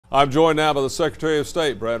I'm joined now by the Secretary of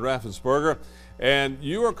State, Brad Raffensberger, and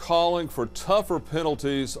you are calling for tougher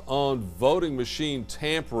penalties on voting machine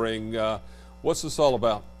tampering. What's this all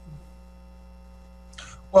about?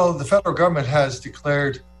 Well, the federal government has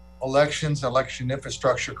declared elections, election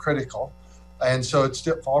infrastructure critical, and so it's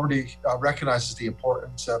already recognizes the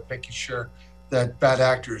importance of making sure that bad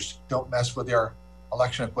actors don't mess with our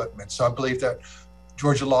election equipment. So I believe that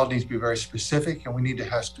Georgia law needs to be very specific, and we need to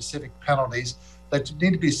have specific penalties that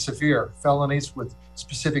need to be severe felonies with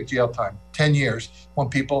specific jail time, 10 years, when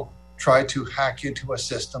people try to hack into a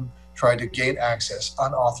system, try to gain access,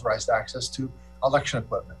 unauthorized access to election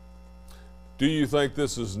equipment. Do you think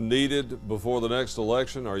this is needed before the next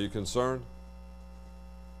election? Are you concerned?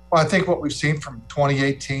 Well, I think what we've seen from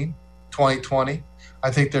 2018, 2020,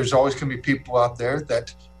 I think there's always going to be people out there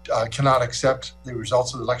that cannot accept the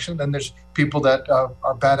results of the election. Then there's people that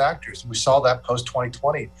are bad actors. And we saw that post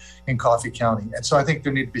 2020 in Coffee County. And so I think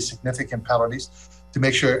there need to be significant penalties to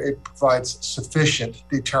make sure it provides sufficient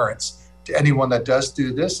deterrence to anyone that does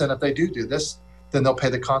do this. And if they do this, then they'll pay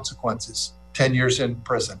the consequences, 10 years in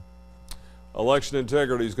prison. Election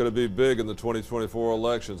integrity is going to be big in the 2024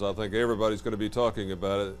 elections. I think everybody's going to be talking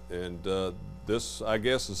about it. And this, I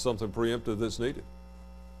guess, is something preemptive that's needed.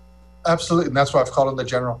 Absolutely, and that's why I've called on the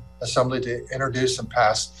General Assembly to introduce and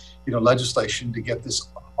pass, legislation to get this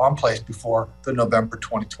on place before the November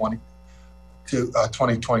 2020 to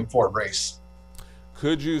 2024 race.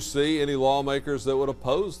 Could you see any lawmakers that would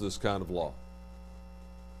oppose this kind of law?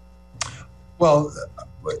 Well,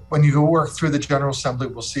 when you work through the General Assembly,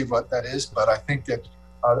 we'll see what that is. But I think that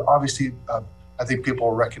obviously, I think people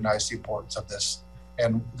will recognize the importance of this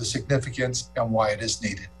and the significance and why it is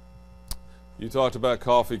needed. You talked about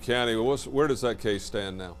Coffee County. Where does that case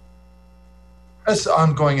stand now? It's an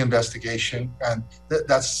ongoing investigation, and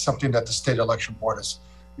that's something that the State Election Board is,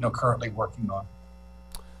 currently working on.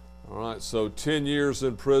 All right, so 10 years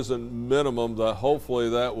in prison minimum. Hopefully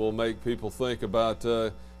that will make people think about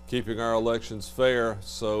keeping our elections fair.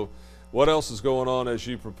 So what else is going on as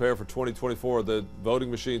you prepare for 2024? The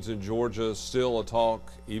voting machines in Georgia still a talk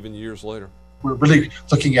even years later? We're really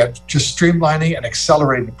looking at just streamlining and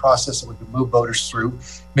accelerating the process so we can move voters through,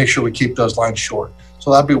 make sure we keep those lines short.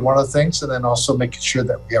 So that'll be one of the things, and then also making sure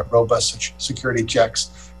that we have robust security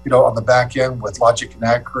checks, on the back end with logic and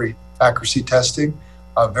accuracy testing,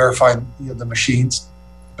 verifying the machines,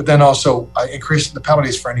 but then also increasing the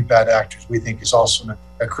penalties for any bad actors we think is also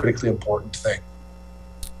a critically important thing.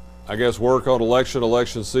 I guess work on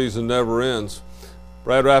election season never ends.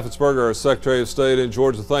 Brad Raffensberger, our Secretary of State in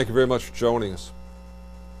Georgia, thank you very much for joining us.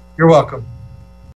 You're welcome.